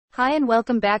Hi and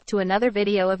welcome back to another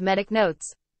video of Medic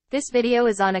Notes. This video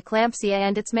is on eclampsia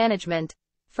and its management.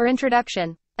 For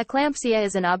introduction, eclampsia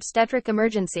is an obstetric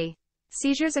emergency.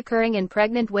 Seizures occurring in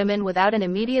pregnant women without an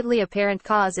immediately apparent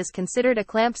cause is considered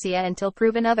eclampsia until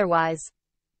proven otherwise.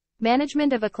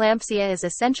 Management of eclampsia is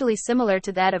essentially similar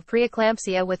to that of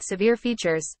preeclampsia with severe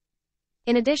features.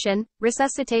 In addition,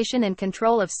 resuscitation and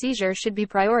control of seizure should be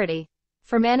priority.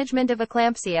 For management of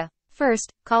eclampsia,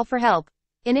 first, call for help.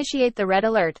 Initiate the red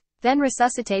alert. Then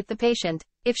resuscitate the patient.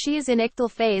 If she is in ictal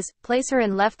phase, place her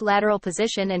in left lateral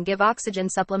position and give oxygen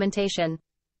supplementation.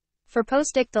 For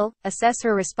post-ictal, assess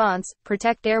her response,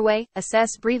 protect airway,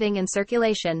 assess breathing and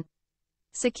circulation.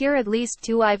 Secure at least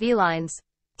 2 IV lines.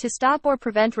 To stop or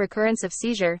prevent recurrence of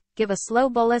seizure, give a slow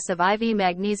bolus of IV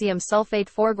magnesium sulfate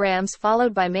 4 grams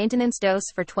followed by maintenance dose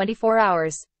for 24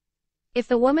 hours. If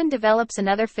the woman develops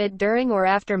another fit during or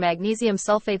after magnesium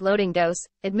sulfate loading dose,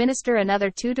 administer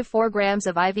another 2 to 4 grams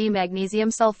of IV magnesium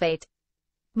sulfate.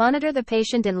 Monitor the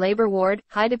patient in labor ward,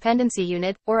 high dependency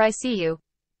unit, or ICU.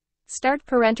 Start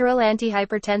parenteral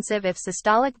antihypertensive if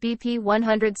systolic BP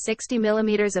 160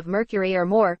 mm of mercury or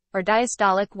more, or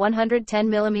diastolic 110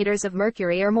 mm of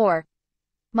mercury or more.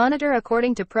 Monitor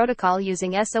according to protocol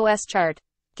using SOS chart.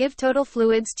 Give total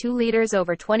fluids 2 liters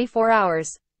over 24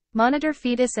 hours. Monitor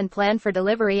fetus and plan for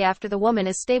delivery after the woman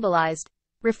is stabilized.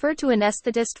 Refer to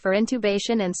anesthetist for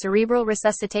intubation and cerebral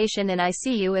resuscitation in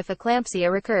ICU if eclampsia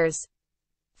recurs.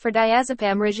 For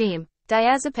diazepam regime,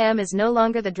 diazepam is no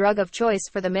longer the drug of choice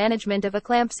for the management of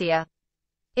eclampsia.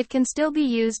 It can still be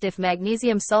used if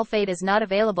magnesium sulfate is not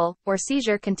available, or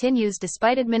seizure continues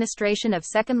despite administration of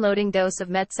second loading dose of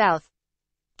Met-South.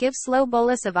 Give slow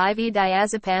bolus of IV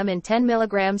diazepam in 10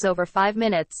 mg over 5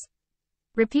 minutes.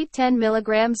 Repeat 10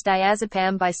 mg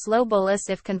diazepam by slow bolus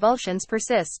if convulsions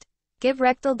persist. Give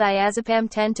rectal diazepam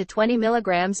 10 to 20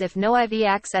 mg if no IV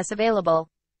access available.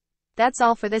 That's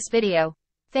all for this video.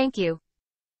 Thank you.